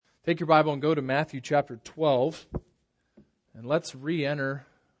Take your Bible and go to Matthew chapter 12, and let's re-enter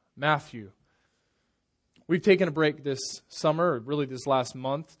Matthew. We've taken a break this summer, or really this last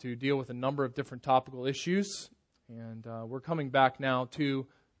month, to deal with a number of different topical issues, and we're coming back now to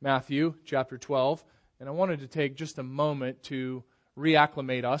Matthew chapter 12, and I wanted to take just a moment to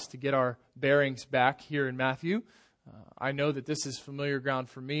reacclimate us, to get our bearings back here in Matthew. I know that this is familiar ground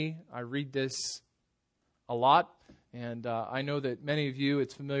for me. I read this a lot. And I know that many of you,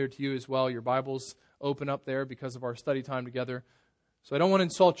 it's familiar to you as well. Your Bibles open up there because of our study time together. So I don't want to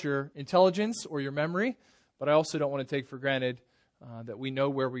insult your intelligence or your memory, but I also don't want to take for granted that we know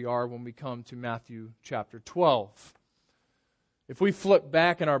where we are when we come to Matthew chapter 12. If we flip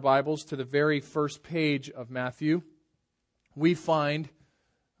back in our Bibles to the very first page of Matthew, we find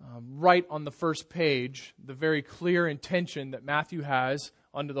right on the first page the very clear intention that Matthew has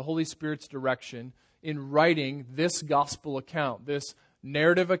under the Holy Spirit's direction in writing this gospel account, this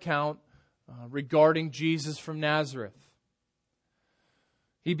narrative account regarding Jesus from Nazareth.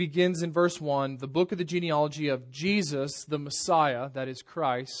 He begins in verse 1, the book of the genealogy of Jesus, the Messiah, that is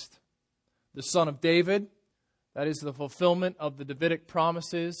Christ, the son of David, that is the fulfillment of the Davidic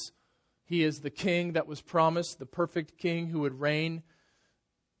promises. He is the king that was promised, the perfect king who would reign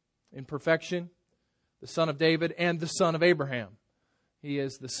in perfection, the son of David and the son of Abraham. He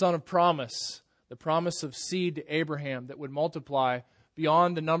is the son of promise, the promise of seed to Abraham that would multiply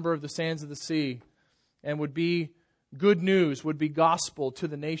beyond the number of the sands of the sea and would be good news, would be gospel to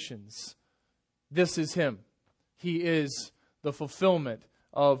the nations. This is Him. He is the fulfillment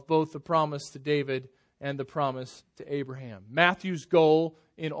of both the promise to David and the promise to Abraham. Matthew's goal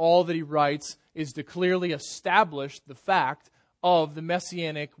in all that he writes is to clearly establish the fact of the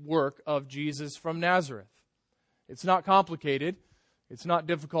messianic work of Jesus from Nazareth. It's not complicated. It's not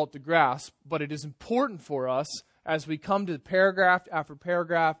difficult to grasp, but it is important for us as we come to paragraph after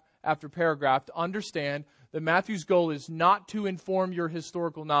paragraph after paragraph to understand that Matthew's goal is not to inform your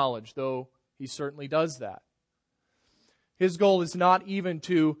historical knowledge, though he certainly does that. His goal is not even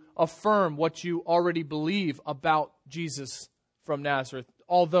to affirm what you already believe about Jesus from Nazareth,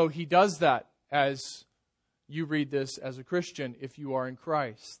 although he does that as you read this as a Christian if you are in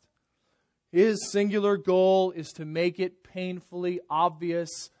Christ. His singular goal is to make it painfully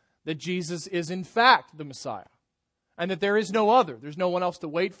obvious that Jesus is in fact the Messiah and that there is no other. There's no one else to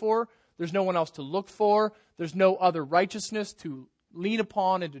wait for. There's no one else to look for. There's no other righteousness to lean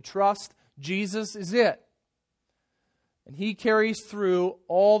upon and to trust. Jesus is it. And he carries through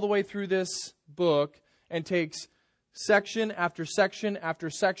all the way through this book and takes section after section after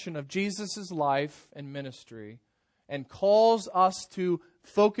section of Jesus' life and ministry and calls us to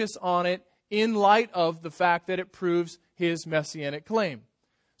focus on it in light of the fact that it proves his messianic claim.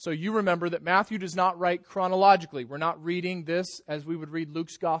 So you remember that Matthew does not write chronologically. We're not reading this as we would read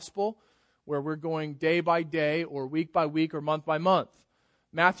Luke's gospel, where we're going day by day or week by week or month by month.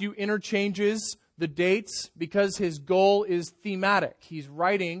 Matthew interchanges the dates because his goal is thematic. He's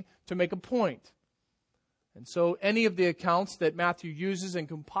writing to make a point. And so any of the accounts that Matthew uses and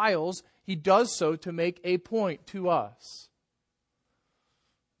compiles, he does so to make a point to us.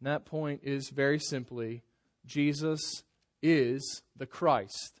 And that point is very simply, Jesus is the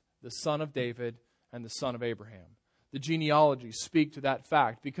Christ, the son of David and the son of Abraham. The genealogies speak to that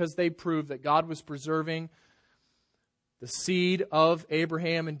fact because they prove that God was preserving the seed of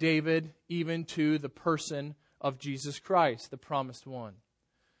Abraham and David even to the person of Jesus Christ, the promised one.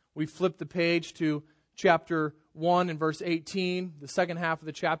 We flip the page to chapter 1 and verse 18, the second half of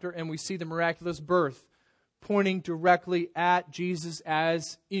the chapter, and we see the miraculous birth pointing directly at Jesus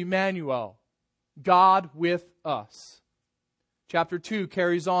as Emmanuel, God with us. Chapter 2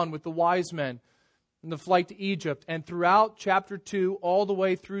 carries on with the wise men and the flight to Egypt. And throughout chapter 2, all the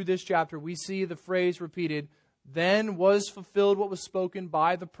way through this chapter, we see the phrase repeated, then was fulfilled what was spoken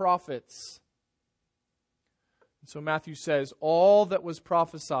by the prophets. And so Matthew says, all that was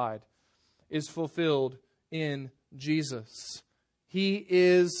prophesied is fulfilled in Jesus. He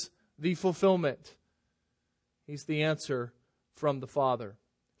is the fulfillment. He's the answer from the Father.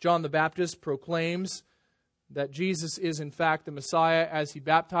 John the Baptist proclaims that Jesus is in fact the Messiah as he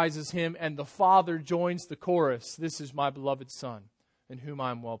baptizes him, and the Father joins the chorus, this is my beloved Son, in whom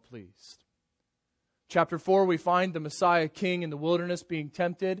I am well pleased. Chapter 4, we find the Messiah King in the wilderness being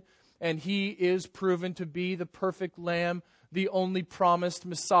tempted, and he is proven to be the perfect Lamb, the only promised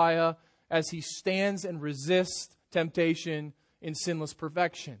Messiah, as he stands and resists temptation in sinless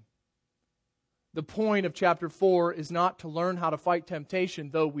perfection. The point of chapter 4 is not to learn how to fight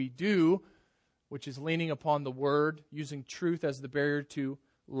temptation, though we do, which is leaning upon the Word, using truth as the barrier to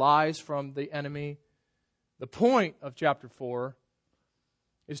lies from the enemy. The point of chapter 4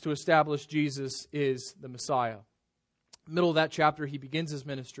 is to establish Jesus is the Messiah. Middle of that chapter, he begins his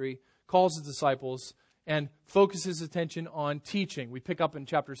ministry, calls his disciples, and focuses his attention on teaching. We pick up in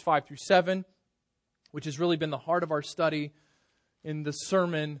chapters 5 through 7, which has really been the heart of our study in the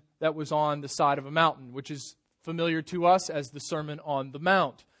sermon that was on the side of a mountain, which is familiar to us as the Sermon on the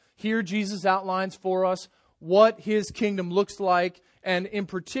Mount. Here, Jesus outlines for us what his kingdom looks like, and in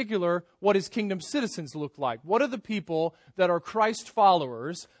particular, what his kingdom citizens look like. What are the people that are Christ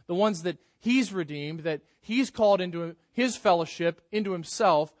followers, the ones that he's redeemed, that he's called into his fellowship, into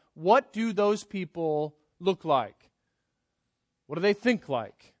himself? What do those people look like? What do they think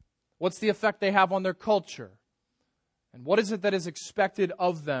like? What's the effect they have on their culture? And what is it that is expected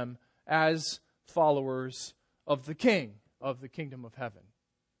of them as followers of the King of the kingdom of heaven?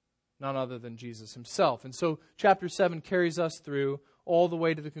 None other than Jesus himself. And so chapter 7 carries us through all the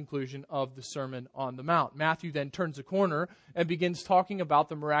way to the conclusion of the Sermon on the Mount. Matthew then turns a corner and begins talking about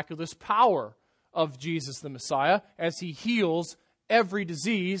the miraculous power of Jesus the Messiah as he heals every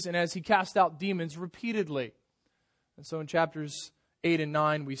disease and as he casts out demons repeatedly. And so in chapters 8 and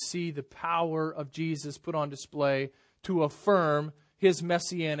 9, we see the power of Jesus put on display to affirm his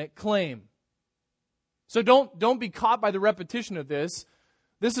messianic claim. So don't be caught by the repetition of this.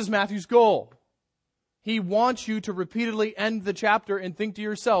 This is Matthew's goal. He wants you to repeatedly end the chapter and think to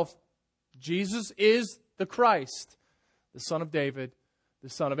yourself, Jesus is the Christ, the son of David, the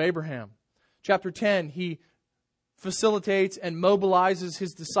son of Abraham. Chapter 10, he facilitates and mobilizes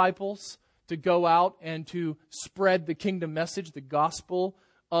his disciples to go out and to spread the kingdom message, the gospel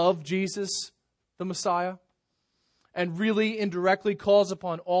of Jesus, the Messiah, and really indirectly calls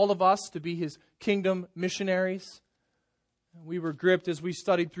upon all of us to be his kingdom missionaries. We were gripped as we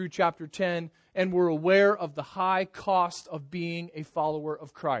studied through chapter 10 and were aware of the high cost of being a follower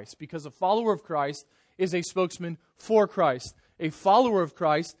of Christ. Because a follower of Christ is a spokesman for Christ. A follower of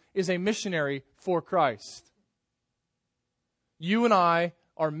Christ is a missionary for Christ. You and I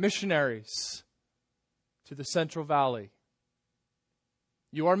are missionaries to the Central Valley.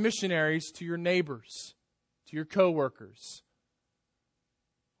 You are missionaries to your neighbors, to your co-workers.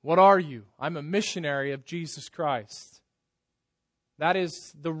 What are you? I'm a missionary of Jesus Christ. That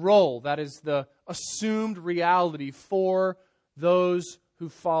is the role, that is the assumed reality for those who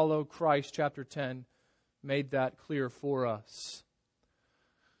follow Christ. Chapter 10 made that clear for us.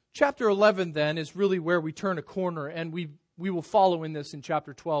 Chapter 11 then is really where we turn a corner, and we will follow in this in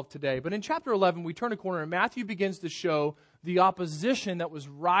chapter 12 today. But in chapter 11 we turn a corner and Matthew begins to show the opposition that was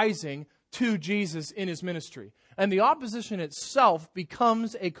rising to Jesus in his ministry. And the opposition itself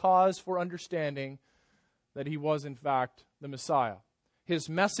becomes a cause for understanding that he was in fact the Messiah. His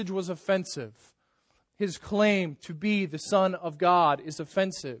message was offensive. His claim to be the Son of God is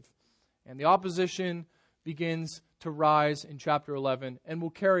offensive. And the opposition begins to rise in chapter 11 and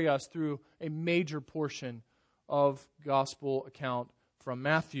will carry us through a major portion of gospel account from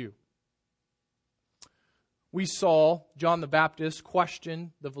Matthew. We saw John the Baptist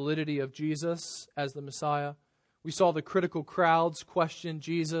question the validity of Jesus as the Messiah. We saw the critical crowds question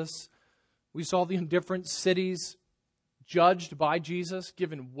Jesus. We saw the indifferent cities judged by Jesus,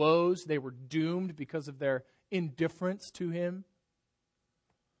 given woes. They were doomed because of their indifference to him.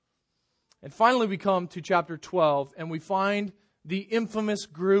 And finally we come to chapter 12 and we find the infamous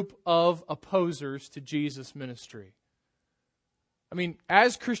group of opposers to Jesus' ministry. I mean,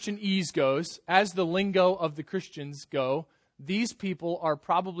 as Christianese goes, as the lingo of the Christians go, these people are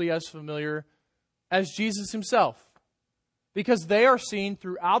probably as familiar as Jesus himself, because they are seen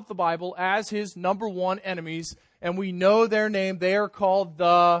throughout the Bible as his number one enemies, and we know their name. They are called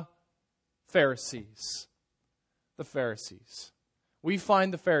the Pharisees. The Pharisees. We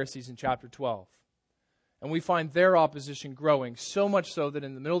find the Pharisees in chapter 12. And we find their opposition growing, so much so that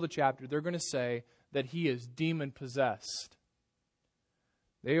in the middle of the chapter, they're going to say that he is demon-possessed.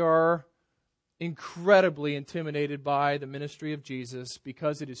 They are incredibly intimidated by the ministry of Jesus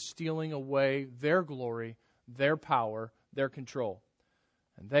because it is stealing away their glory, their power, their control.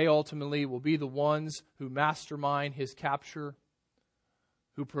 And they ultimately will be the ones who mastermind his capture,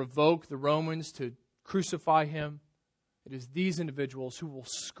 who provoke the Romans to crucify him. It is these individuals who will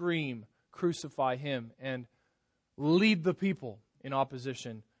scream, "Crucify him," and lead the people in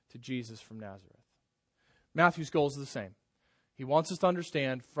opposition to Jesus from Nazareth. Matthew's goal is the same. He wants us to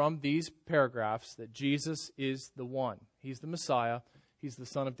understand from these paragraphs that Jesus is the one. He's the Messiah. He's the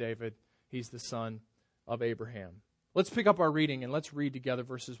Son of David. He's the Son of Abraham. Let's pick up our reading and let's read together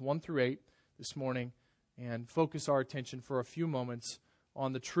verses 1 through 8 this morning and focus our attention for a few moments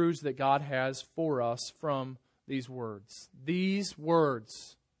on the truths that God has for us from these words. These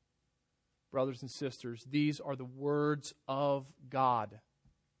words, brothers and sisters, these are the words of God.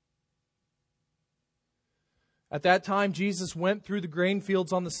 At that time, Jesus went through the grain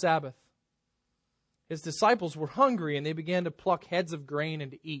fields on the Sabbath. His disciples were hungry, and they began to pluck heads of grain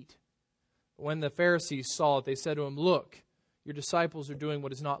and to eat. But when the Pharisees saw it, they said to him, "Look, your disciples are doing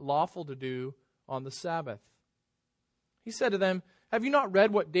what is not lawful to do on the Sabbath." He said to them, "Have you not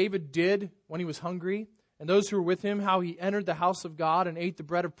read what David did when he was hungry, and those who were with him, how he entered the house of God and ate the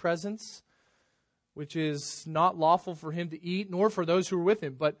bread of presence, which is not lawful for him to eat, nor for those who were with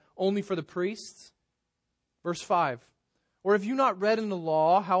him, but only for the priests?" Verse 5, "Or have you not read in the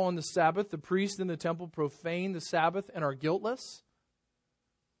law how on the Sabbath the priests in the temple profane the Sabbath and are guiltless?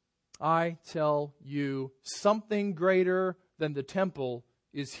 I tell you, something greater than the temple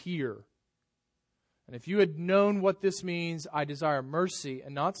is here. And if you had known what this means, I desire mercy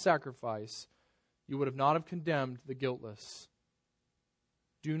and not sacrifice, you would have not have condemned the guiltless."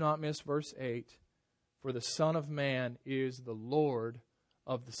 Do not miss verse 8. "For the Son of Man is the Lord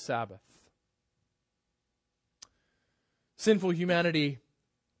of the Sabbath." Sinful humanity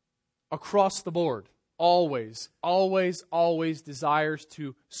across the board always desires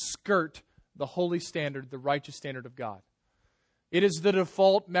to skirt the holy standard, the righteous standard of God. It is the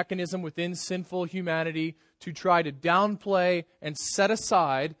default mechanism within sinful humanity to try to downplay and set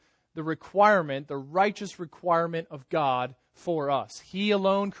aside the requirement, the righteous requirement of God for us. He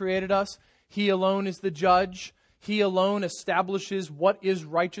alone created us. He alone is the judge. He alone establishes what is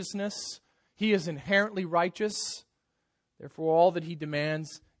righteousness. He is inherently righteous. Therefore, all that He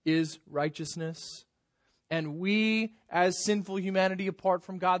demands is righteousness. And we, as sinful humanity apart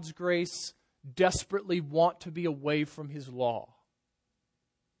from God's grace, desperately want to be away from His law.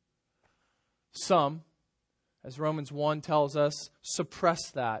 Some, as Romans 1 tells us,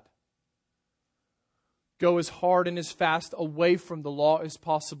 suppress that. Go as hard and as fast away from the law as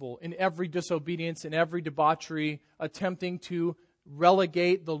possible, in every disobedience, in every debauchery, attempting to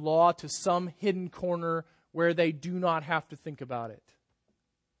relegate the law to some hidden corner where they do not have to think about it.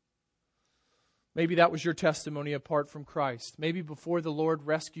 Maybe that was your testimony apart from Christ. Maybe before the Lord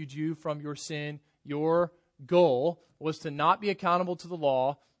rescued you from your sin, your goal was to not be accountable to the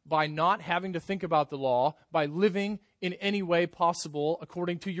law by not having to think about the law, by living in any way possible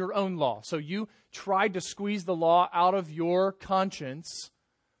according to your own law. So you tried to squeeze the law out of your conscience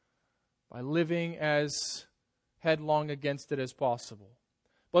by living as headlong against it as possible.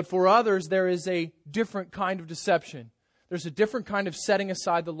 But for others, there is a different kind of deception. There's a different kind of setting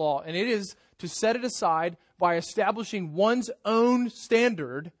aside the law, and it is to set it aside by establishing one's own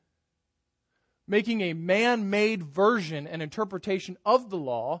standard, making a man-made version and interpretation of the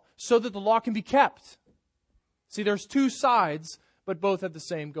law so that the law can be kept. See, there's two sides, but both have the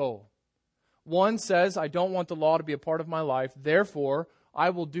same goal. One says, I don't want the law to be a part of my life, therefore I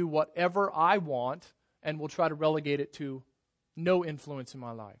will do whatever I want and will try to relegate it to no influence in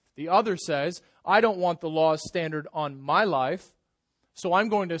my life. The other says, I don't want the law's standard on my life, so I'm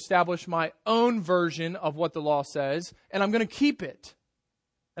going to establish my own version of what the law says, and I'm going to keep it.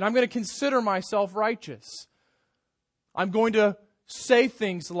 And I'm going to consider myself righteous. I'm going to say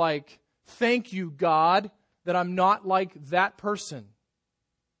things like, thank you, God, that I'm not like that person.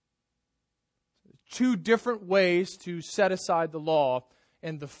 Two different ways to set aside the law.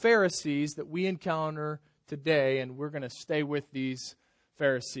 And the Pharisees that we encounter today, and we're going to stay with these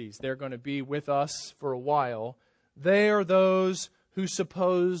Pharisees. They're going to be with us for a while. They are those who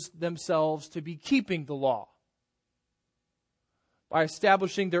suppose themselves to be keeping the law by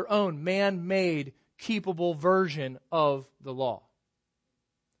establishing their own man-made, keepable version of the law.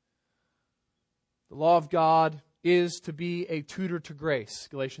 The law of God is to be a tutor to grace,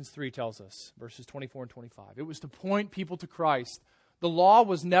 Galatians 3 tells us, verses 24 and 25. It was to point people to Christ. The law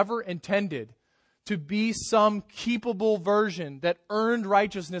was never intended to be some keepable version that earned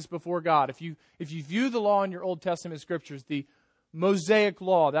righteousness before God. If you view the law in your Old Testament scriptures, the Mosaic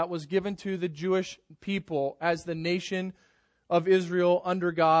law that was given to the Jewish people as the nation of Israel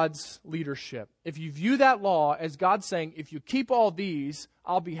under God's leadership. If you view that law as God saying, if you keep all these,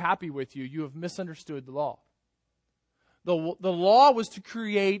 I'll be happy with you, you have misunderstood the law. The law was to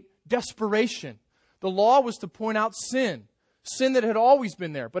create desperation. The law was to point out sin. Sin that had always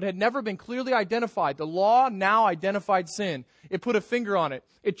been there, but had never been clearly identified. The law now identified sin. It put a finger on it.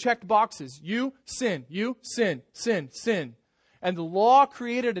 It checked boxes. You sin, sin, sin. And the law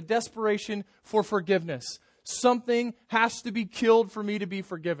created a desperation for forgiveness. Something has to be killed for me to be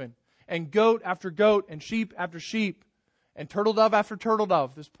forgiven. And goat after goat, and sheep after sheep, and turtle dove after turtle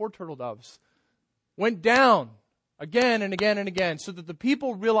dove, those poor turtle doves, went down again and again and again, so that the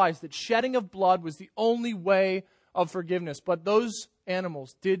people realized that shedding of blood was the only way of forgiveness. But those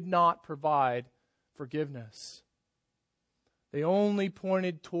animals did not provide forgiveness. They only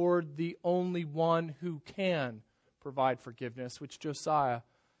pointed toward the only one who can provide forgiveness, which Josiah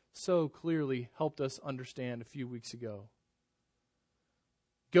so clearly helped us understand a few weeks ago.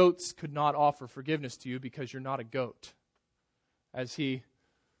 Goats could not offer forgiveness to you because you're not a goat, as he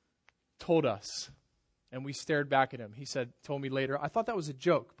told us. And we stared back at him. He told me later, I thought that was a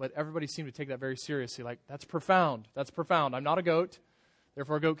joke, but everybody seemed to take that very seriously. Like, that's profound. That's profound. I'm not a goat,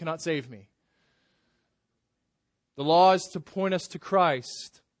 therefore a goat cannot save me. The law is to point us to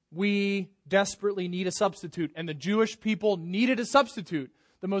Christ. We desperately need a substitute, and the Jewish people needed a substitute.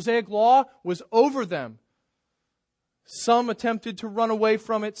 The Mosaic law was over them. Some attempted to run away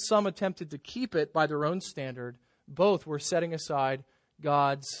from it. Some attempted to keep it by their own standard. Both were setting aside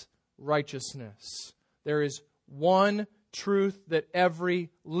God's righteousness. There is one truth that every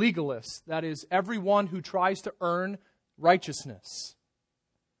legalist, that is, everyone who tries to earn righteousness.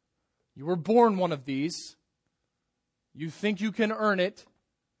 You were born one of these. You think you can earn it.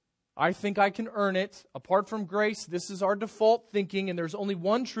 I think I can earn it. Apart from grace, this is our default thinking, and there's only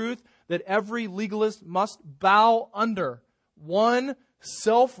one truth that every legalist must bow under. One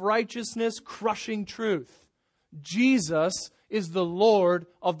self-righteousness crushing truth. Jesus is the Lord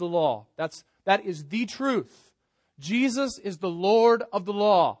of the law. That is the truth. Jesus is the Lord of the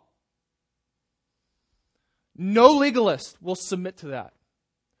law. No legalist will submit to that.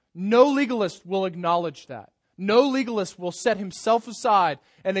 No legalist will acknowledge that. No legalist will set himself aside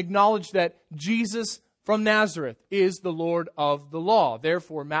and acknowledge that Jesus from Nazareth is the Lord of the law.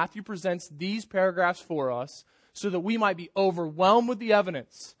 Therefore, Matthew presents these paragraphs for us so that we might be overwhelmed with the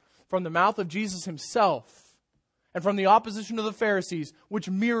evidence from the mouth of Jesus himself and from the opposition of the Pharisees, which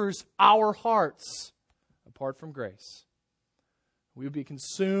mirrors our hearts apart from grace. We would be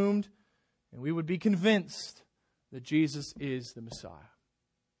consumed and we would be convinced that Jesus is the Messiah.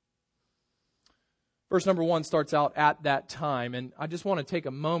 Verse number 1 starts out, at that time. And I just want to take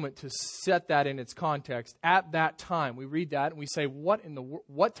a moment to set that in its context. At that time. We read that and we say,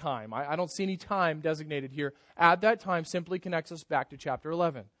 what time? I don't see any time designated here. At that time simply connects us back to chapter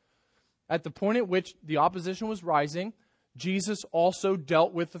 11. At the point at which the opposition was rising, Jesus also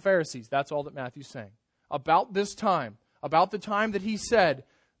dealt with the Pharisees. That's all that Matthew's saying. About this time. About the time that he said,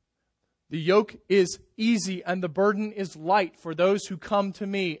 the yoke is easy and the burden is light for those who come to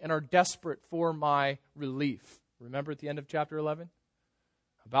me and are desperate for my relief. Remember at the end of chapter 11?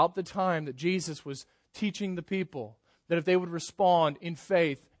 About the time that Jesus was teaching the people that if they would respond in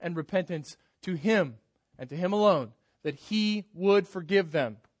faith and repentance to him and to him alone, that he would forgive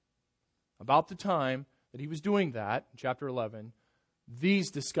them. About the time that he was doing that, in chapter 11,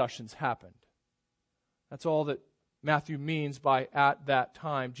 these discussions happened. That's all that Matthew means by at that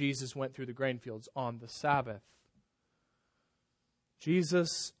time Jesus went through the grain fields on the Sabbath.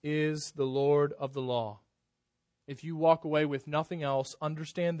 Jesus is the Lord of the law. If you walk away with nothing else,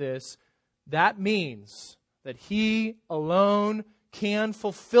 understand this. That means that he alone can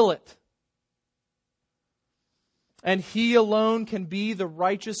fulfill it. And he alone can be the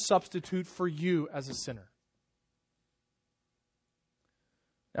righteous substitute for you as a sinner.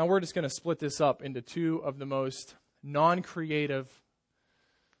 Now we're just going to split this up into two of the most non-creative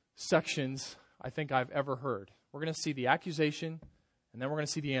sections I think I've ever heard. We're going to see the accusation, and then we're going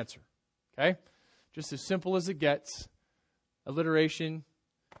to see the answer. Okay? Just as simple as it gets. Alliteration,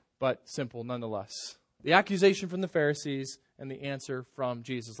 but simple nonetheless. The accusation from the Pharisees and the answer from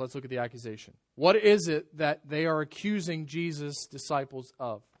Jesus. Let's look at the accusation. What is it that they are accusing Jesus' disciples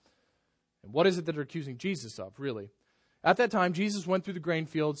of? And what is it that they're accusing Jesus of, really? At that time, Jesus went through the grain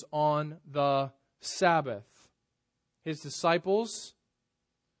fields on the Sabbath. His disciples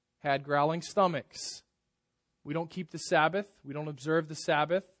had growling stomachs. We don't keep the Sabbath. We don't observe the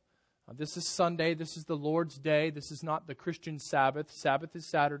Sabbath. This is Sunday. This is the Lord's day. This is not the Christian Sabbath. Sabbath is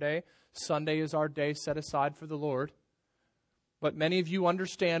Saturday. Sunday is our day set aside for the Lord. But many of you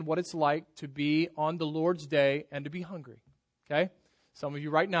understand what it's like to be on the Lord's day and to be hungry. Okay? Some of you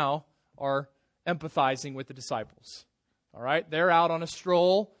right now are empathizing with the disciples. All right? They're out on a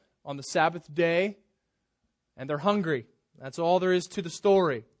stroll on the Sabbath day. And they're hungry. That's all there is to the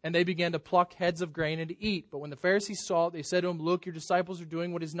story. And they began to pluck heads of grain and to eat. But when the Pharisees saw it, they said to him, "Look, your disciples are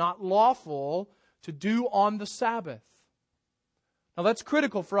doing what is not lawful to do on the Sabbath." Now that's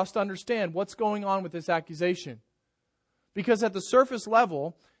critical for us to understand what's going on with this accusation. Because at the surface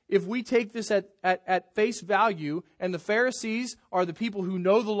level, if we take this at face value, and the Pharisees are the people who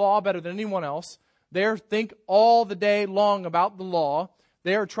know the law better than anyone else, they think all the day long about the law.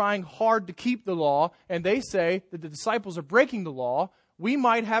 They are trying hard to keep the law, and they say that the disciples are breaking the law. We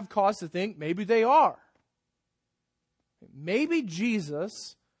might have cause to think maybe they are. Maybe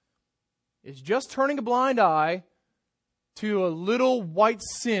Jesus is just turning a blind eye to a little white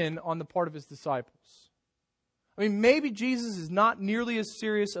sin on the part of his disciples. I mean, maybe Jesus is not nearly as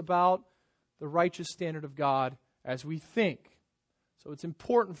serious about the righteous standard of God as we think. So it's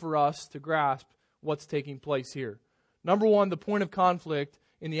important for us to grasp what's taking place here. Number one, the point of conflict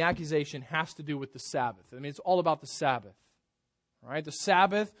in the accusation has to do with the Sabbath. I mean, it's all about the Sabbath. All right? The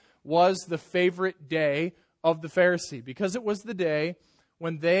Sabbath was the favorite day of the Pharisee because it was the day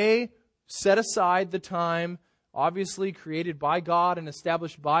when they set aside the time, obviously created by God and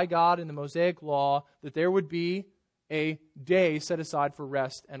established by God in the Mosaic Law, that there would be a day set aside for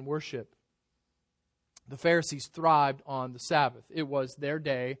rest and worship. The Pharisees thrived on the Sabbath. It was their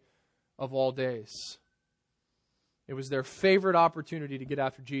day of all days. It was their favorite opportunity to get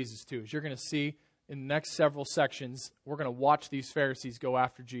after Jesus too. As you're going to see in the next several sections, we're going to watch these Pharisees go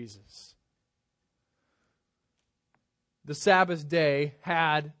after Jesus. The Sabbath day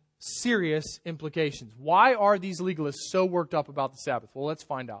had serious implications. Why are these legalists so worked up about the Sabbath? Well, let's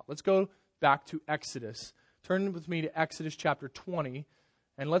find out. Let's go back to Exodus. Turn with me to Exodus chapter 20,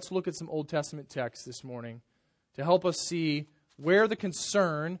 and let's look at some Old Testament texts this morning to help us see where the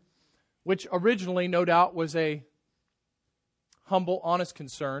concern, which originally no doubt was a humble, honest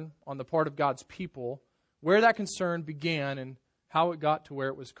concern on the part of God's people, where that concern began and how it got to where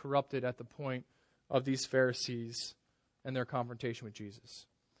it was corrupted at the point of these Pharisees and their confrontation with Jesus.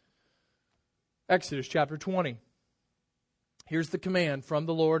 Exodus chapter 20. Here's the command from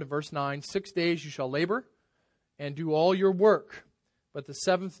the Lord, verse 9. 6 days you shall labor and do all your work, but the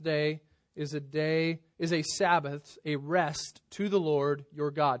seventh day is a Sabbath, a rest to the Lord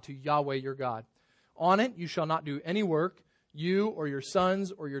your God, to Yahweh your God. On it you shall not do any work, you or your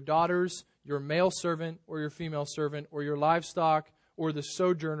sons or your daughters, your male servant or your female servant, or your livestock, or the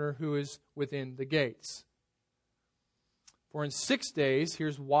sojourner who is within the gates. For in 6 days,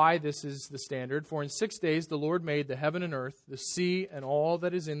 here's why this is the standard. For in 6 days the Lord made the heaven and earth, the sea and all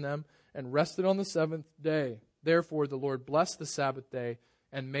that is in them, and rested on the seventh day. Therefore the Lord blessed the Sabbath day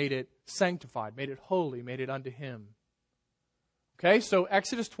and made it sanctified, made it holy, made it unto Him. Okay, so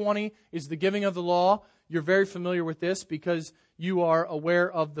Exodus 20 is the giving of the law. You're very familiar with this because you are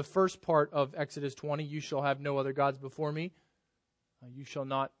aware of the first part of Exodus 20. You shall have no other gods before me. You shall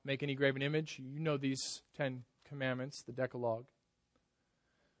not make any graven image. You know these 10 commandments, the Decalogue.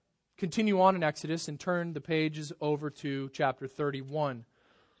 Continue on in Exodus and turn the pages over to chapter 31.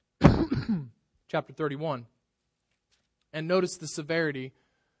 Chapter 31. And notice the severity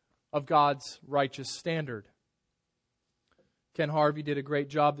of God's righteous standard. Ken Harvey did a great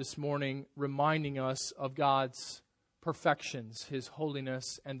job this morning reminding us of God's perfections, His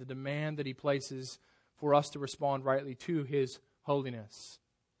holiness, and the demand that He places for us to respond rightly to His holiness.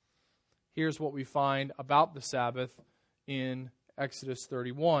 Here's what we find about the Sabbath in Exodus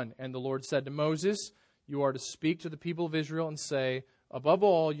 31. And the Lord said to Moses, you are to speak to the people of Israel and say, above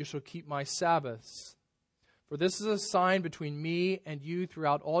all, you shall keep my Sabbaths. For this is a sign between me and you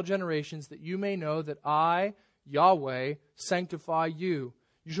throughout all generations, that you may know that I, Yahweh, sanctify you.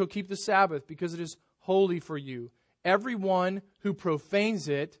 You shall keep the Sabbath because it is holy for you. Everyone who profanes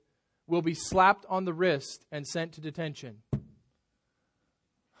it will be slapped on the wrist and sent to detention.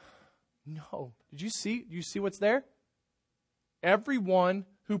 No. Did you see? Do you see what's there? Everyone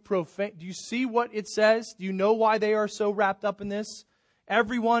who profanes. Do you see what it says? Do you know why they are so wrapped up in this?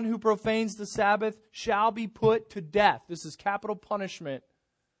 Everyone who profanes the Sabbath shall be put to death. This is capital punishment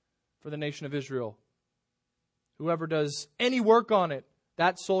for the nation of Israel. Whoever does any work on it,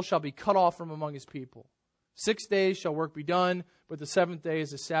 that soul shall be cut off from among his people. 6 days shall work be done, but the seventh day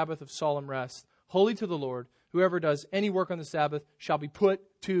is a Sabbath of solemn rest, holy to the Lord. Whoever does any work on the Sabbath shall be put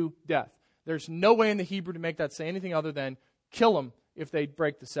to death. There's no way in the Hebrew to make that say anything other than kill them if they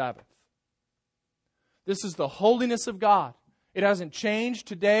break the Sabbath. This is the holiness of God. It hasn't changed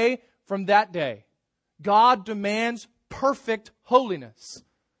today from that day. God demands perfect holiness.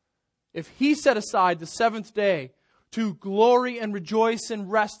 If He set aside the seventh day to glory and rejoice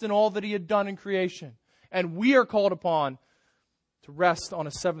and rest in all that He had done in creation, and we are called upon to rest on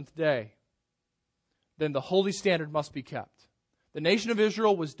a seventh day, then the holy standard must be kept. The nation of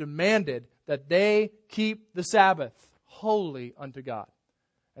Israel was demanded that they keep the Sabbath holy unto God.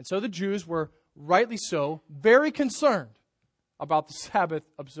 And so the Jews were, rightly so, very concerned about the Sabbath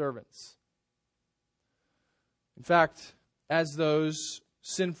observance. In fact, as those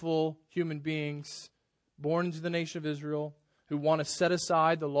sinful human beings born into the nation of Israel who want to set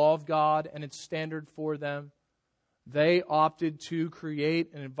aside the law of God and its standard for them, they opted to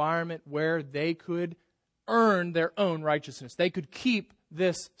create an environment where they could earn their own righteousness. They could keep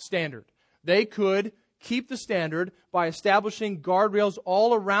this standard. They could keep the standard by establishing guardrails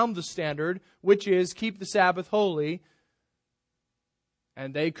all around the standard, which is keep the Sabbath holy.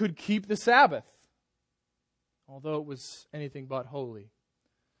 and they could keep the Sabbath, although it was anything but holy.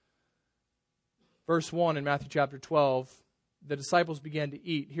 Verse 1 in Matthew chapter 12, the disciples began to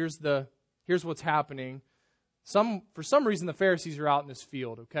eat. Here's what's happening. For some reason, the Pharisees are out in this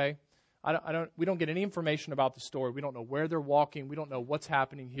field, okay? We don't get any information about the story. We don't know where they're walking. We don't know what's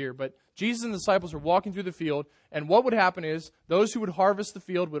happening here. But Jesus and the disciples are walking through the field, and what would happen is those who would harvest the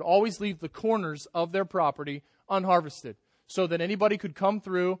field would always leave the corners of their property unharvested, so that anybody could come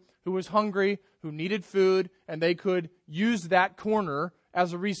through who was hungry, who needed food, and they could use that corner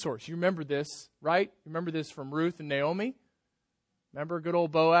as a resource. You remember this, right? You remember this from Ruth and Naomi? Remember good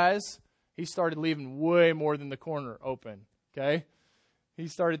old Boaz? He started leaving way more than the corner open, okay? He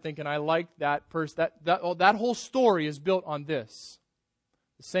started thinking, I like that person. That whole story is built on this.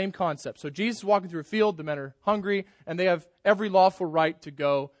 The same concept. So Jesus is walking through a field. The men are hungry, and they have every lawful right to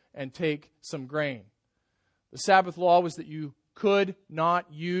go and take some grain. The Sabbath law was that you could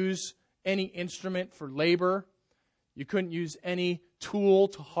not use any instrument for labor. You couldn't use any tool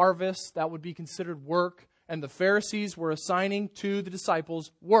to harvest. That would be considered work. And the Pharisees were assigning to the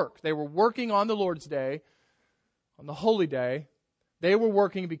disciples work. They were working on the Lord's Day, on the holy day. They were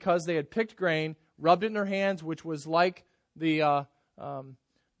working because they had picked grain, rubbed it in their hands, which was like the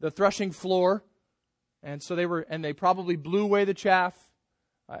threshing floor, and so they probably blew away the chaff.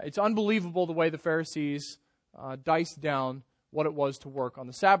 It's unbelievable the way the Pharisees diced down what it was to work on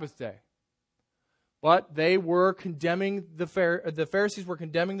the Sabbath day. But they were condemning the Pharisees were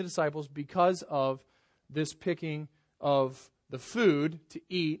condemning the disciples because of this picking of the food to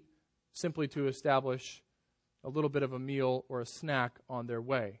eat, simply to establish a little bit of a meal or a snack on their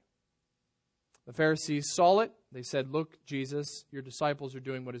way. The Pharisees saw it. They said, look, Jesus, your disciples are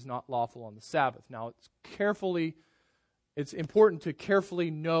doing what is not lawful on the Sabbath. Now, it's important to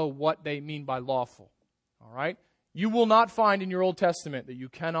carefully know what they mean by lawful. All right? You will not find in your Old Testament that you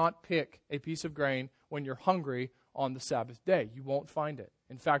cannot pick a piece of grain when you're hungry on the Sabbath day. You won't find it.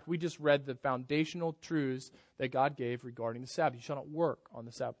 In fact, we just read the foundational truths that God gave regarding the Sabbath. You shall not work on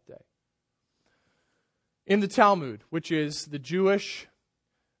the Sabbath day. In the Talmud, which is the Jewish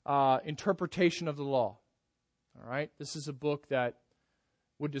interpretation of the law, all right? This is a book that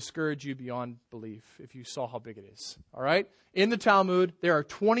would discourage you beyond belief if you saw how big it is, all right? In the Talmud, there are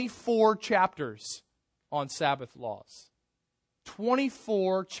 24 chapters on Sabbath laws.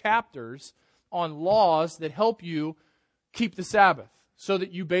 24 chapters on laws that help you keep the Sabbath so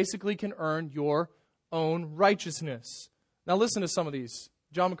that you basically can earn your own righteousness. Now listen to some of these.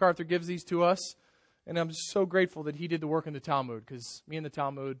 John MacArthur gives these to us, and I'm just so grateful that he did the work in the Talmud, because me and the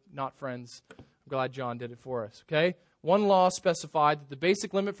Talmud, not friends. I'm glad John did it for us, okay? One law specified that the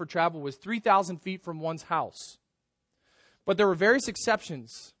basic limit for travel was 3,000 feet from one's house. But there were various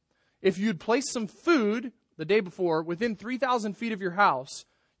exceptions. If you'd placed some food the day before within 3,000 feet of your house,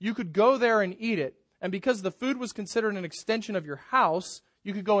 you could go there and eat it. And because the food was considered an extension of your house,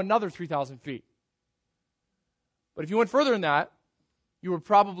 you could go another 3,000 feet. But if you went further than that, you were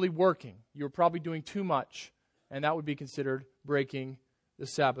probably working. You were probably doing too much, and that would be considered breaking the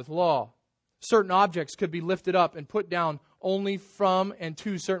Sabbath law. Certain objects could be lifted up and put down only from and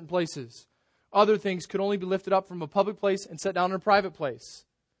to certain places. Other things could only be lifted up from a public place and set down in a private place.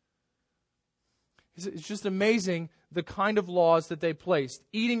 It's just amazing the kind of laws that they placed.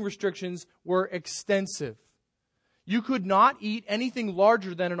 Eating restrictions were extensive. You could not eat anything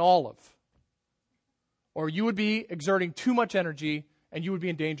larger than an olive, or you would be exerting too much energy and you would be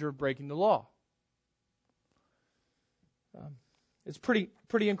in danger of breaking the law. It's pretty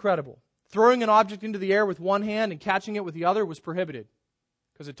incredible. Throwing an object into the air with one hand and catching it with the other was prohibited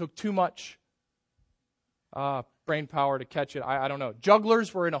because it took too much brain power to catch it. I don't know.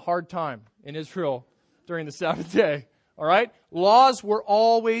 Jugglers were in a hard time in Israel during the Sabbath day. All right? Laws were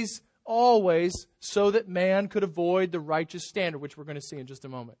always so that man could avoid the righteous standard, which we're going to see in just a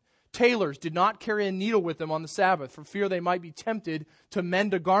moment. Tailors did not carry a needle with them on the Sabbath for fear they might be tempted to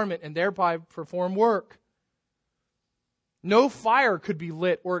mend a garment and thereby perform work. No fire could be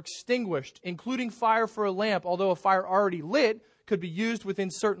lit or extinguished, including fire for a lamp, although a fire already lit could be used within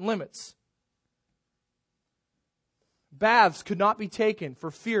certain limits. Baths could not be taken for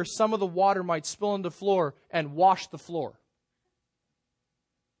fear some of the water might spill into the floor and wash the floor.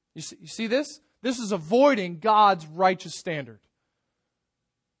 You see this? This is avoiding God's righteous standard.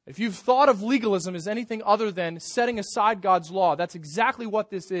 If you've thought of legalism as anything other than setting aside God's law, that's exactly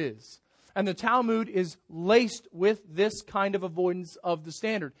what this is. And the Talmud is laced with this kind of avoidance of the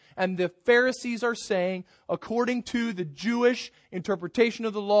standard. And the Pharisees are saying, according to the Jewish interpretation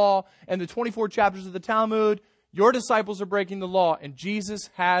of the law and the 24 chapters of the Talmud, your disciples are breaking the law. And Jesus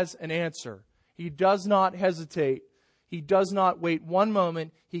has an answer. He does not hesitate. He does not wait one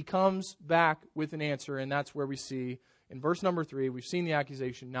moment. He comes back with an answer, and that's where we see in verse number 3, we've seen the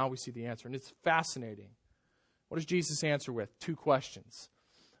accusation, now we see the answer, and it's fascinating. What does Jesus answer with? 2 questions.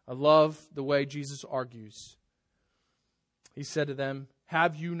 I love the way Jesus argues. He said to them,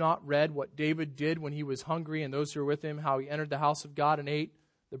 "Have you not read what David did when he was hungry and those who were with him, how he entered the house of God and ate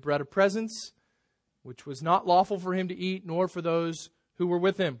the bread of presence, which was not lawful for him to eat, nor for those who were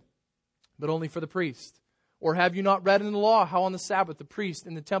with him, but only for the priest? Or have you not read in the law how on the Sabbath the priest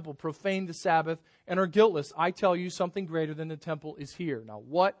in the temple profaned the Sabbath and are guiltless? I tell you, something greater than the temple is here." Now,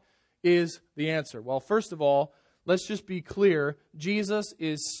 what is the answer? Well, first of all, let's just be clear. Jesus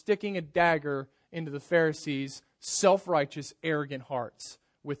is sticking a dagger into the Pharisees' self-righteous, arrogant hearts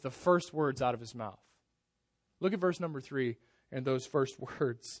with the first words out of his mouth. Look at verse number 3 and those first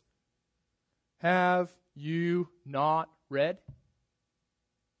words. Have you not read?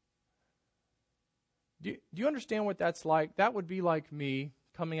 Do you understand what that's like? That would be like me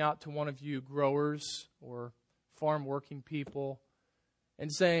coming out to one of you growers or farm working people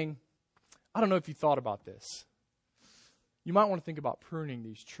and saying, I don't know if you thought about this. You might want to think about pruning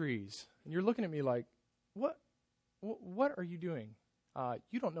these trees. And you're looking at me like, what are you doing?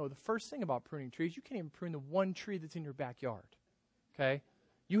 You don't know the first thing about pruning trees. You can't even prune the one tree that's in your backyard. Okay?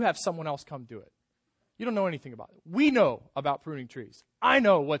 You have someone else come do it. You don't know anything about it. We know about pruning trees. I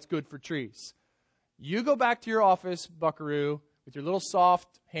know what's good for trees. You go back to your office, buckaroo, with your little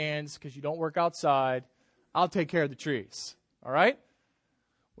soft hands because you don't work outside. I'll take care of the trees. All right?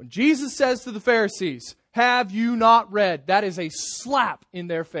 When Jesus says to the Pharisees, "Have you not read?" that is a slap in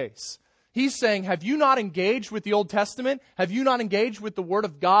their face. He's saying, have you not engaged with the Old Testament? Have you not engaged with the Word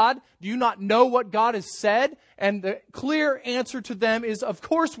of God? Do you not know what God has said? And the clear answer to them is, of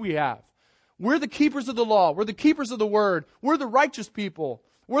course we have. We're the keepers of the law. We're the keepers of the Word. We're the righteous people.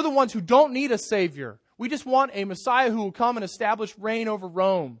 We're the ones who don't need a Savior. We just want a Messiah who will come and establish reign over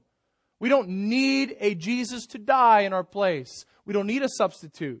Rome. We don't need a Jesus to die in our place. We don't need a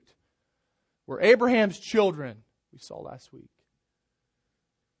substitute. We're Abraham's children, we saw last week.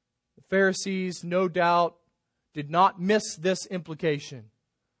 The Pharisees, no doubt, did not miss this implication.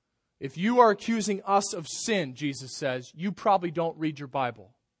 If you are accusing us of sin, Jesus says, you probably don't read your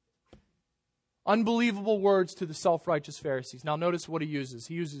Bible. Unbelievable words to the self-righteous Pharisees. Now notice what he uses.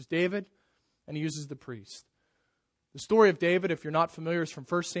 He uses David and he uses the priest. The story of David, if you're not familiar, is from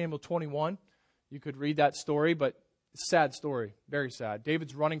 1 Samuel 21. You could read that story, but it's a sad story. Very sad.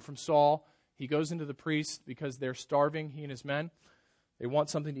 David's running from Saul. He goes into the priest because they're starving, he and his men. They want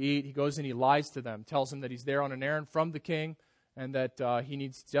something to eat. He goes in, he lies to them, tells them that he's there on an errand from the king and that he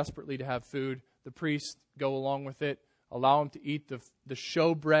needs desperately to have food. The priests go along with it, allow him to eat the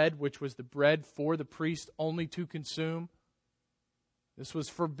show bread, which was the bread for the priest only to consume. This was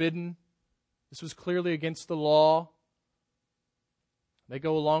forbidden. This was clearly against the law. They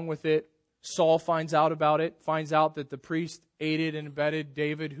go along with it. Saul finds out about it, finds out that the priest aided and abetted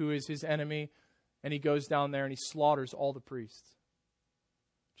David, who is his enemy, and he goes down there and he slaughters all the priests.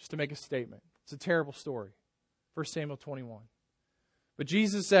 Just to make a statement. It's a terrible story. 1 Samuel 21. But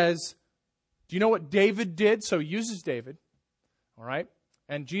Jesus says, do you know what David did? So he uses David. All right?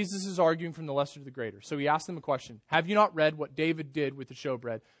 And Jesus is arguing from the lesser to the greater. So he asked them a question. Have you not read what David did with the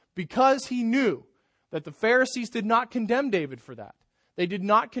showbread? Because he knew that the Pharisees did not condemn David for that. They did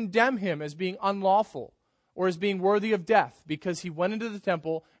not condemn him as being unlawful or as being worthy of death because he went into the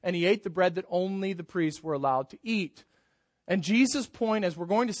temple and he ate the bread that only the priests were allowed to eat. And Jesus' point, as we're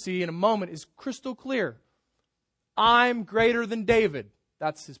going to see in a moment, is crystal clear. I'm greater than David.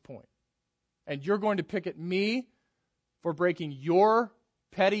 That's his point. And you're going to pick at me for breaking your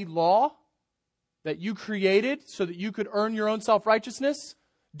petty law that you created so that you could earn your own self-righteousness?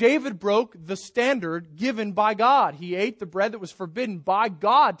 David broke the standard given by God. He ate the bread that was forbidden by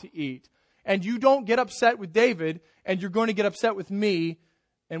God to eat. And you don't get upset with David, and you're going to get upset with me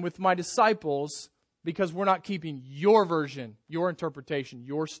and with my disciples because we're not keeping your version, your interpretation,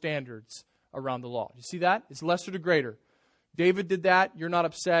 your standards around the law. You see that? It's lesser to greater. David did that. You're not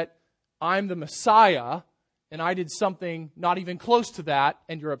upset. I'm the Messiah, and I did something not even close to that,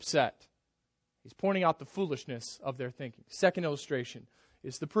 and you're upset. He's pointing out the foolishness of their thinking. Second illustration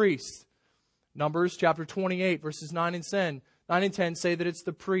is the priest. Numbers chapter 28, verses 9 and 10. 9 and 10 say that it's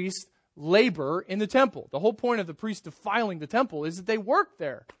the priest's labor in the temple. The whole point of the priest defiling the temple is that they work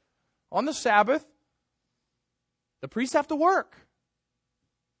there. On the Sabbath, the priests have to work.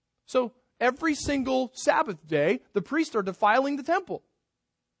 So every single Sabbath day, the priests are defiling the temple.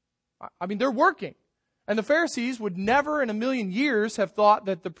 I mean, they're working. And the Pharisees would never in a million years have thought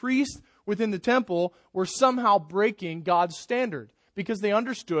that the priests within the temple were somehow breaking God's standard, because they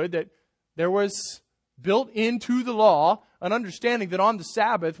understood that there was built into the law an understanding that on the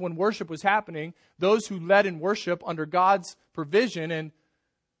Sabbath, when worship was happening, those who led in worship under God's provision and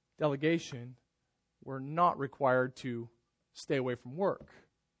delegation were not required to stay away from work.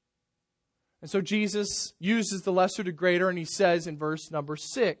 And so Jesus uses the lesser to greater, and he says in verse number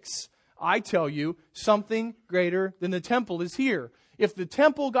 6, I tell you, something greater than the temple is here. If the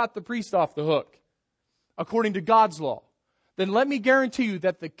temple got the priest off the hook, according to God's law, then let me guarantee you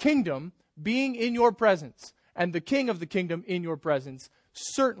that the kingdom being in your presence and the king of the kingdom in your presence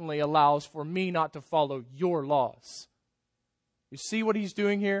certainly allows for me not to follow your laws. You see what he's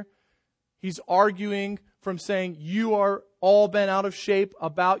doing here? He's arguing from saying you are all bent out of shape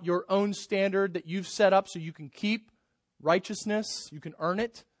about your own standard that you've set up so you can keep righteousness, you can earn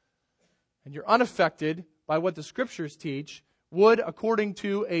it, and you're unaffected by what the Scriptures teach, would, according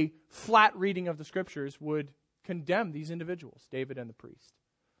to a flat reading of the Scriptures, would condemn these individuals, David and the priest.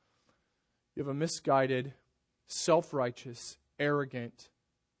 You have a misguided, self-righteous, arrogant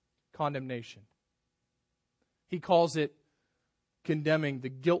condemnation. He calls it condemning the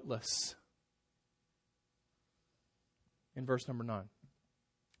guiltless in verse number 9.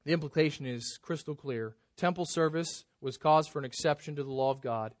 The implication is crystal clear. Temple service was cause for an exception to the law of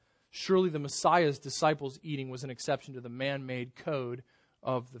God. Surely the Messiah's disciples' eating was an exception to the man-made code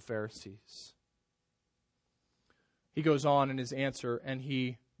of the Pharisees. He goes on in his answer, and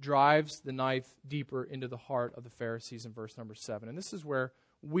he drives the knife deeper into the heart of the Pharisees in verse number 7. And this is where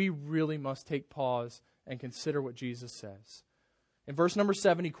we really must take pause and consider what Jesus says. In verse number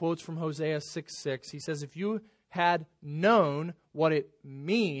 7, he quotes from Hosea 6:6. He says, if you had known what it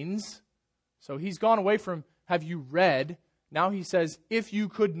means, so he's gone away from have you read. Now he says, if you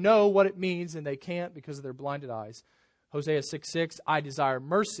could know what it means, and they can't because of their blinded eyes. Hosea 6:6, I desire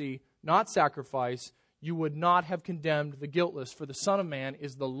mercy, not sacrifice. You would not have condemned the guiltless, for the Son of Man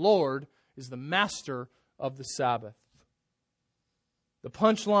is the Lord, is the master of the Sabbath. The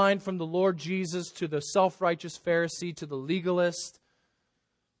punchline from the Lord Jesus to the self-righteous Pharisee, to the legalist,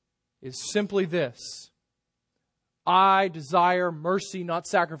 is simply this. I desire mercy, not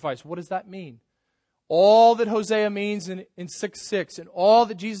sacrifice. What does that mean? All that Hosea means in 6:6 and all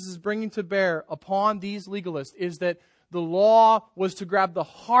that Jesus is bringing to bear upon these legalists is that the law was to grab the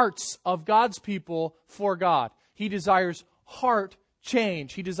hearts of God's people for God. He desires heart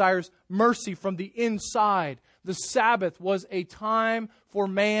change. He desires mercy from the inside. The Sabbath was a time for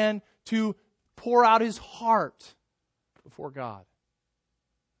man to pour out his heart before God.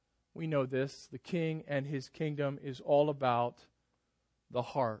 We know this. The King and his kingdom is all about the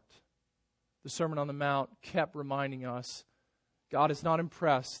heart. The Sermon on the Mount kept reminding us, God is not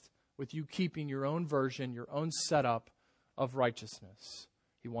impressed with you keeping your own version, your own setup of righteousness.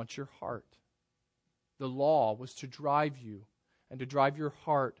 He wants your heart. The law was to drive you and to drive your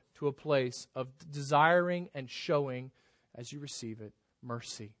heart to a place of desiring and showing, as you receive it,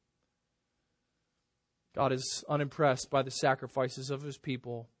 mercy. God is unimpressed by the sacrifices of his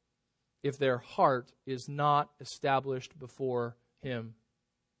people if their heart is not established before him.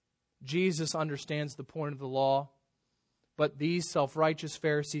 Jesus understands the point of the law, but these self-righteous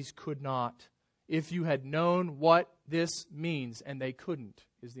Pharisees could not. If you had known what this means, and they couldn't,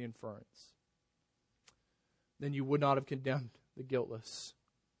 is the inference, then you would not have condemned the guiltless.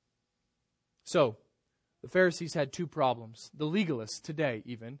 So, the Pharisees had two problems. The legalist today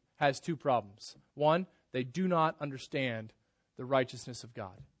even has two problems. One, they do not understand the righteousness of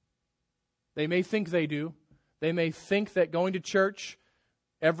God. They may think they do. They may think that going to church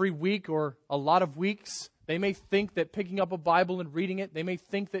every week or a lot of weeks, they may think that picking up a Bible and reading it, they may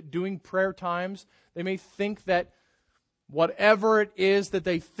think that doing prayer times, they may think that whatever it is that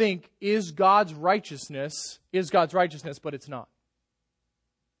they think is God's righteousness, but it's not.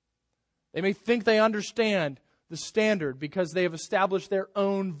 They may think they understand the standard because they have established their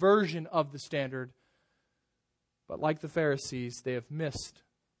own version of the standard. But like the Pharisees, they have missed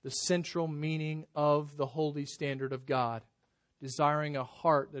the central meaning of the holy standard of God, desiring a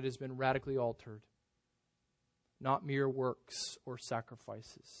heart that has been radically altered, not mere works or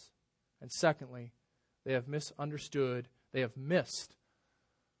sacrifices. And secondly, they have misunderstood, they've missed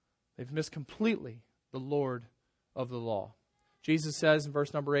completely the Lord of the law. Jesus says in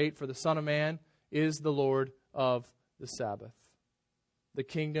verse number 8, for the Son of Man is the Lord of the Sabbath. The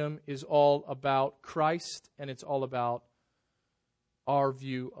kingdom is all about Christ, and it's all about our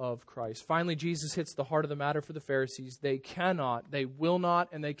view of Christ. Finally, Jesus hits the heart of the matter for the Pharisees. They will not,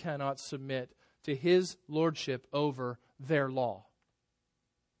 and they cannot submit to his lordship over their law.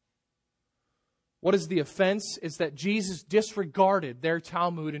 What is the offense? Is that Jesus disregarded their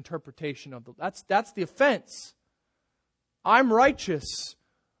Talmud interpretation of the... That's the offense. I'm righteous.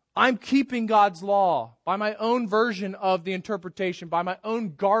 I'm keeping God's law by my own version of the interpretation, by my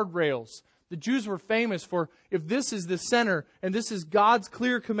own guardrails. The Jews were famous for, if this is the center and this is God's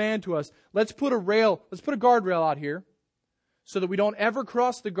clear command to us, let's put a guardrail out here so that we don't ever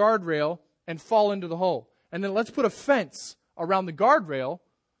cross the guardrail and fall into the hole. And then let's put a fence around the guardrail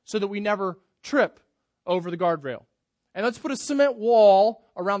so that we never trip over the guardrail. And let's put a cement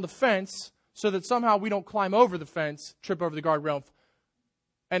wall around the fence so that somehow we don't climb over the fence, trip over the guardrail.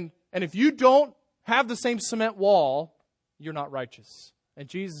 And if you don't have the same cement wall, you're not righteous. And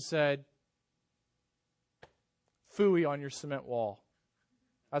Jesus said, phooey on your cement wall.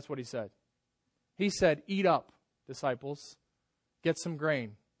 That's what he said. He said, eat up, disciples. Get some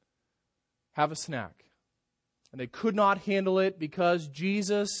grain. Have a snack. And they could not handle it because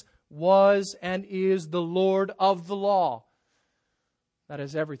Jesus was and is the Lord of the law. That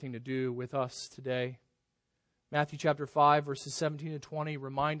has everything to do with us today. Matthew chapter 5, verses 17 to 20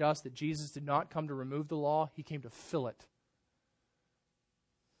 remind us that Jesus did not come to remove the law. He came to fill it.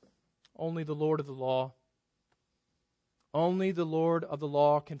 Only the Lord of the law. Only the Lord of the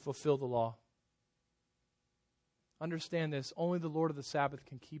law can fulfill the law. Understand this. Only the Lord of the Sabbath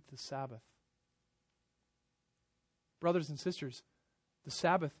can keep the Sabbath. Brothers and sisters, the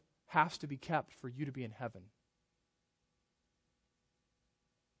Sabbath has to be kept for you to be in heaven.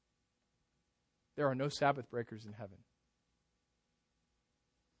 There are no Sabbath breakers in heaven.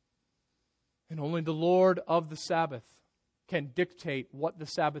 And only the Lord of the Sabbath can dictate what the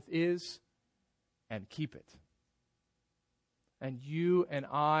Sabbath is and keep it. And you and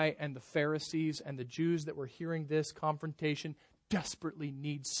I and the Pharisees and the Jews that were hearing this confrontation desperately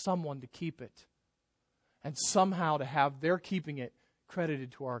need someone to keep it. And somehow to have their keeping it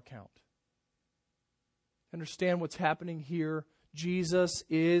credited to our account. Understand what's happening here? Jesus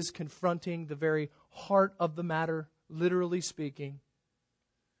is confronting the very heart of the matter, literally speaking,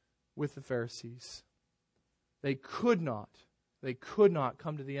 with the Pharisees. They could not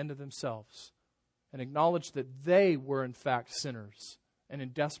come to the end of themselves and acknowledge that they were in fact sinners and in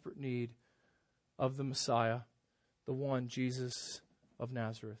desperate need of the Messiah, the one, Jesus of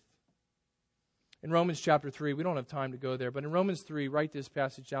Nazareth. In Romans chapter 3, we don't have time to go there, but in Romans 3, write this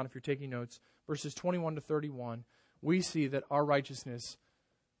passage down if you're taking notes, verses 21 to 31, we see that our righteousness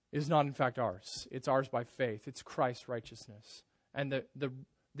is not in fact ours. It's ours by faith. It's Christ's righteousness. And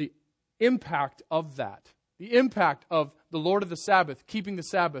the impact of that, the impact of the Lord of the Sabbath, keeping the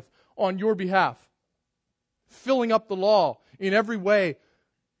Sabbath on your behalf, filling up the law in every way,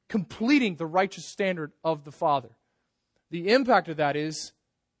 completing the righteous standard of the Father. The impact of that is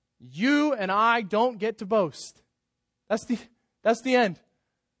you and I don't get to boast. That's the end.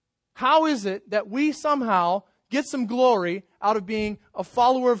 How is it that we somehow get some glory out of being a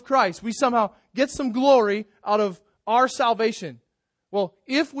follower of Christ? We somehow get some glory out of our salvation. Well,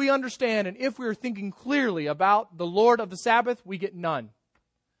 if we understand and if we are thinking clearly about the Lord of the Sabbath, we get none.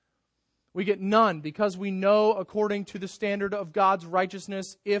 We get none because we know according to the standard of God's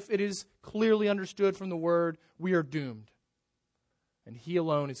righteousness, if it is clearly understood from the Word, we are doomed. And He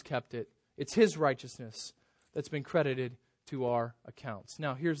alone has kept it. It's His righteousness that's been credited to our accounts.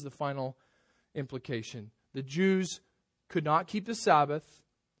 Now, here's the final implication. The Jews could not keep the Sabbath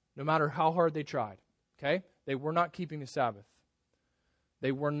no matter how hard they tried. Okay? They were not keeping the Sabbath.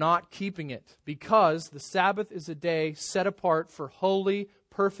 They were not keeping it because the Sabbath is a day set apart for holy,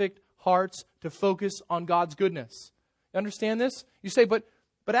 perfect hearts to focus on God's goodness. You understand this? You say, but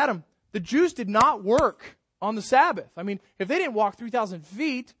Adam, the Jews did not work on the Sabbath. I mean, if they didn't walk 3,000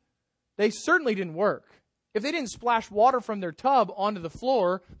 feet, they certainly didn't work. If they didn't splash water from their tub onto the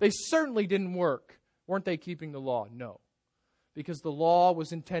floor, they certainly didn't work. Weren't they keeping the law? No. Because the law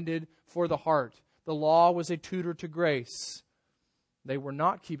was intended for the heart. The law was a tutor to grace. They were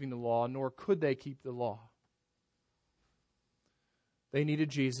not keeping the law, nor could they keep the law. They needed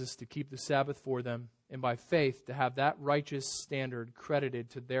Jesus to keep the Sabbath for them, and by faith to have that righteous standard credited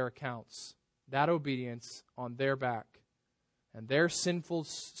to their accounts. That obedience on their back, and their sinful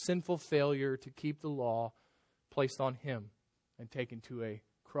failure to keep the law placed on Him and taken to a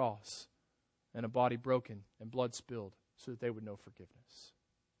cross and a body broken and blood spilled so that they would know forgiveness.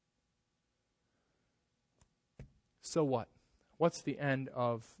 So what? What's the end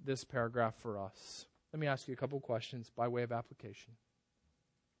of this paragraph for us? Let me ask you a couple questions by way of application.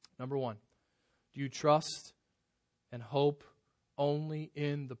 Number one, do you trust and hope only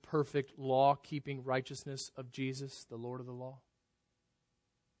in the perfect law-keeping righteousness of Jesus, the Lord of the law?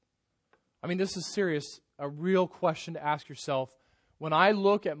 I mean, this is serious, a real question to ask yourself. When I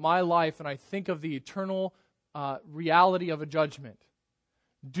look at my life and I think of the eternal reality of a judgment,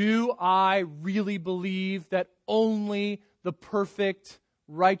 do I really believe that only the perfect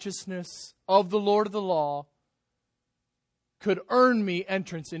righteousness of the Lord of the law could earn me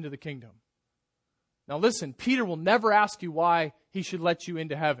entrance into the kingdom. Now listen, Peter will never ask you why he should let you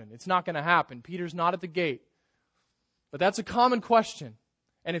into heaven. It's not going to happen. Peter's not at the gate. But that's a common question.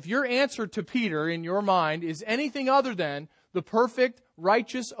 And if your answer to Peter in your mind is anything other than the perfect,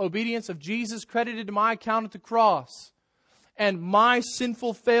 righteous obedience of Jesus credited to my account at the cross, and my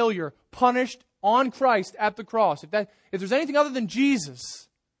sinful failure punished on Christ at the cross, if there's anything other than Jesus,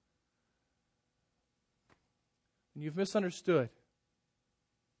 then you've misunderstood.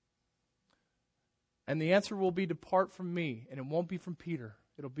 And the answer will be, depart from me. And it won't be from Peter.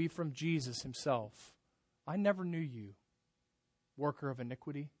 It'll be from Jesus himself. I never knew you, worker of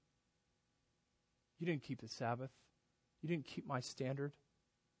iniquity. You didn't keep the Sabbath. You didn't keep my standard.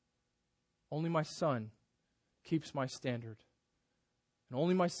 Only my Son keeps my standard. And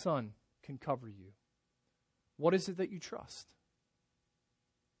only my Son can cover you. What is it that you trust?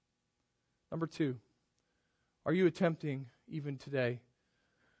 Number 2, are you attempting, even today,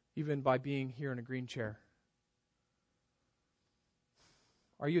 even by being here in a green chair,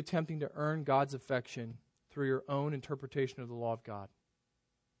 are you attempting to earn God's affection through your own interpretation of the law of God?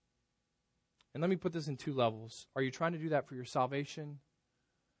 And let me put this in 2 levels. Are you trying to do that for your salvation?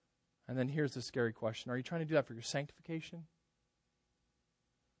 And then here's the scary question. Are you trying to do that for your sanctification?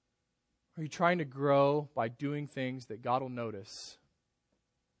 Are you trying to grow by doing things that God will notice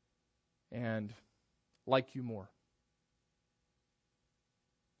and like you more?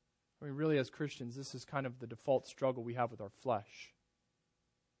 I mean, really, as Christians, this is kind of the default struggle we have with our flesh.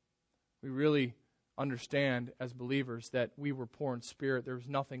 We really understand as believers that we were poor in spirit. There was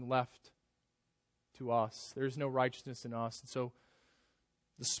nothing left to us. There's no righteousness in us. And so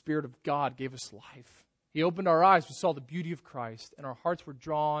the Spirit of God gave us life. He opened our eyes. We saw the beauty of Christ, and our hearts were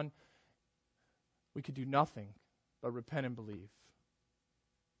drawn. We could do nothing but repent and believe.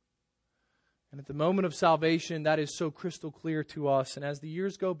 And at the moment of salvation, that is so crystal clear to us. And as the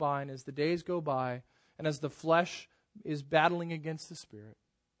years go by, and as the days go by, and as the flesh is battling against the Spirit,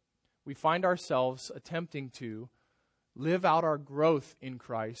 we find ourselves attempting to live out our growth in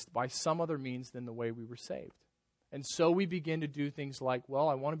Christ by some other means than the way we were saved. And so we begin to do things like, well,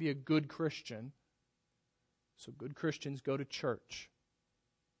 I want to be a good Christian, so good Christians go to church.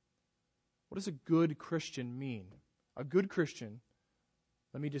 What does a good Christian mean? A good Christian,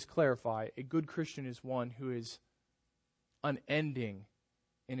 let me just clarify, a good Christian is one who is unending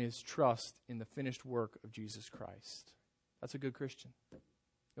in his trust in the finished work of Jesus Christ. That's a good Christian. You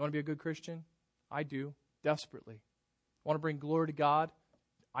want to be a good Christian? I do, desperately. Want to bring glory to God?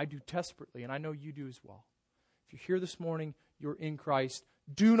 I do desperately, and I know you do as well. If you're here this morning, you're in Christ.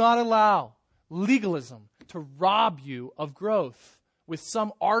 Do not allow legalism to rob you of growth with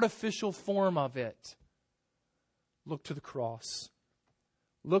some artificial form of it. Look to the cross.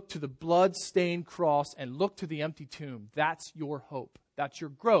 Look to the blood-stained cross and look to the empty tomb. That's your hope. That's your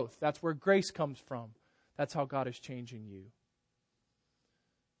growth. That's where grace comes from. That's how God is changing you.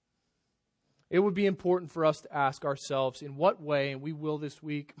 It would be important for us to ask ourselves in what way, and we will this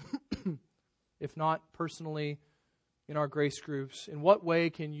week, if not personally in our grace groups, in what way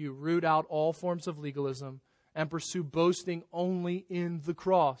can you root out all forms of legalism and pursue boasting only in the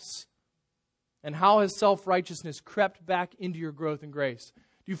cross? And how has self-righteousness crept back into your growth and grace?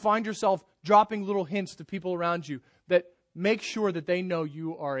 Do you find yourself dropping little hints to people around you that make sure that they know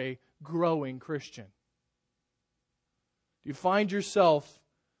you are a growing Christian? Do you find yourself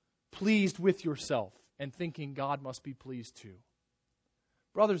pleased with yourself and thinking God must be pleased too?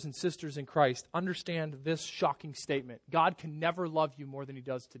 Brothers and sisters in Christ, understand this shocking statement. God can never love you more than He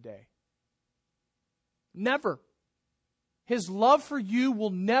does today. Never. His love for you will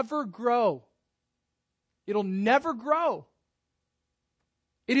never grow. It'll never grow.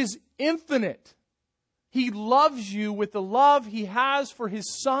 It is infinite. He loves you with the love He has for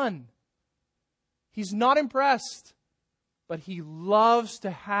His Son. He's not impressed, but He loves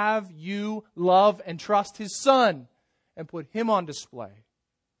to have you love and trust His Son and put Him on display.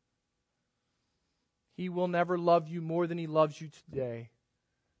 He will never love you more than He loves you today.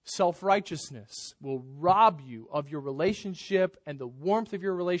 Self-righteousness will rob you of your relationship and the warmth of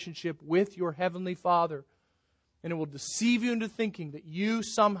your relationship with your Heavenly Father. And it will deceive you into thinking that you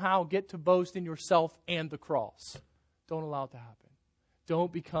somehow get to boast in yourself and the cross. Don't allow it to happen.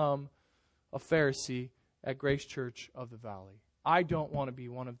 Don't become a Pharisee at Grace Church of the Valley. I don't want to be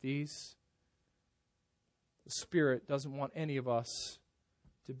one of these. The Spirit doesn't want any of us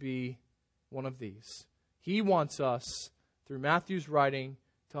to be one of these. He wants us, through Matthew's writing,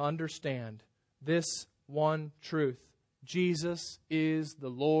 to understand this one truth. Jesus is the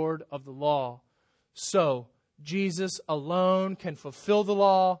Lord of the law. So, Jesus alone can fulfill the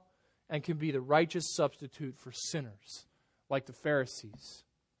law and can be the righteous substitute for sinners, like the Pharisees,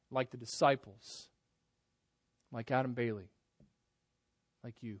 like the disciples, like Adam Bailey,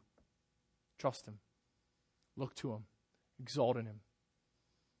 like you. Trust Him. Look to Him. Exalt in Him.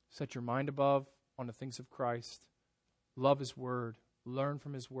 Set your mind above on the things of Christ. Love His Word. Learn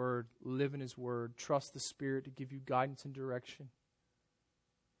from His Word. Live in His Word. Trust the Spirit to give you guidance and direction.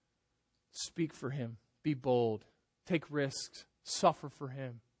 Speak for Him. Be bold. Take risks. Suffer for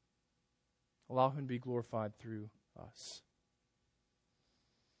Him. Allow Him to be glorified through us.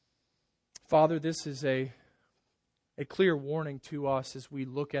 Father, this is a clear warning to us as we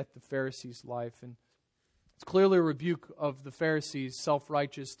look at the Pharisees' life. And it's clearly a rebuke of the Pharisees'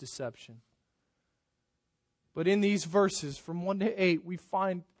 self-righteous deception. But in these verses, from 1 to 8, we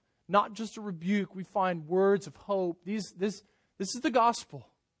find not just a rebuke, we find words of hope. This is the gospel.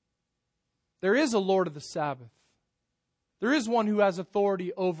 There is a Lord of the Sabbath. There is one who has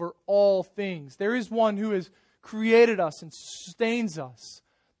authority over all things. There is one who has created us and sustains us.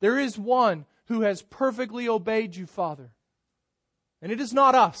 There is one who has perfectly obeyed you, Father. And it is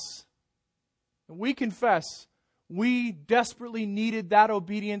not us. And we confess we desperately needed that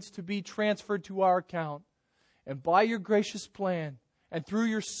obedience to be transferred to our account. And by your gracious plan and through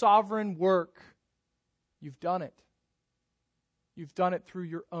your sovereign work, you've done it. You've done it through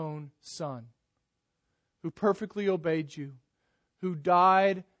your own Son, who perfectly obeyed you, who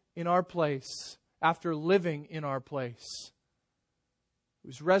died in our place after living in our place, who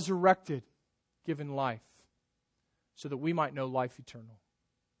was resurrected, given life, so that we might know life eternal.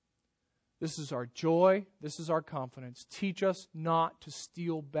 This is our joy. This is our confidence. Teach us not to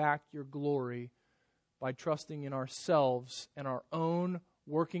steal back your glory by trusting in ourselves and our own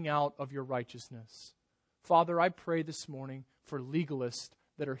working out of your righteousness. Father, I pray this morning for legalists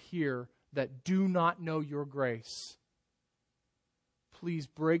that are here that do not know your grace. Please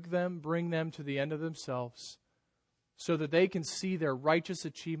break them, bring them to the end of themselves, so that they can see their righteous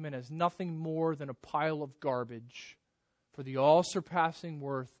achievement as nothing more than a pile of garbage for the all-surpassing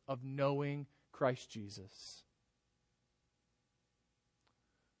worth of knowing Christ Jesus.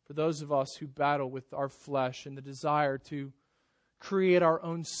 For those of us who battle with our flesh and the desire to create our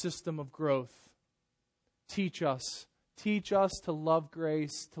own system of growth, teach us to love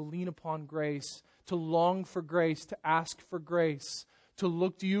grace, to lean upon grace, to long for grace, to ask for grace, to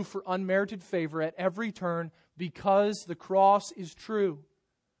look to you for unmerited favor at every turn, because the cross is true.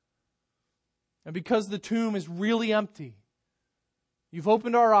 And because the tomb is really empty. You've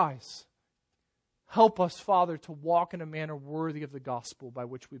opened our eyes. Help us, Father, to walk in a manner worthy of the gospel by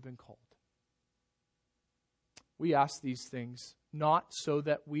which we've been called. We ask these things not so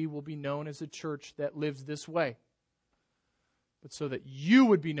that we will be known as a church that lives this way, but so that you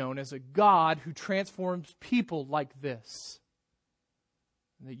would be known as a God who transforms people like this.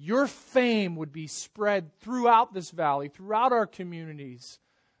 And that your fame would be spread throughout this valley, throughout our communities.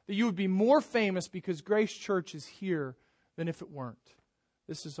 That you would be more famous because Grace Church is here than if it weren't.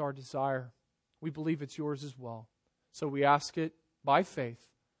 This is our desire. We believe it's yours as well. So we ask it by faith,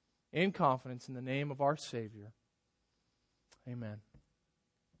 in confidence, in the name of our Savior. Amen.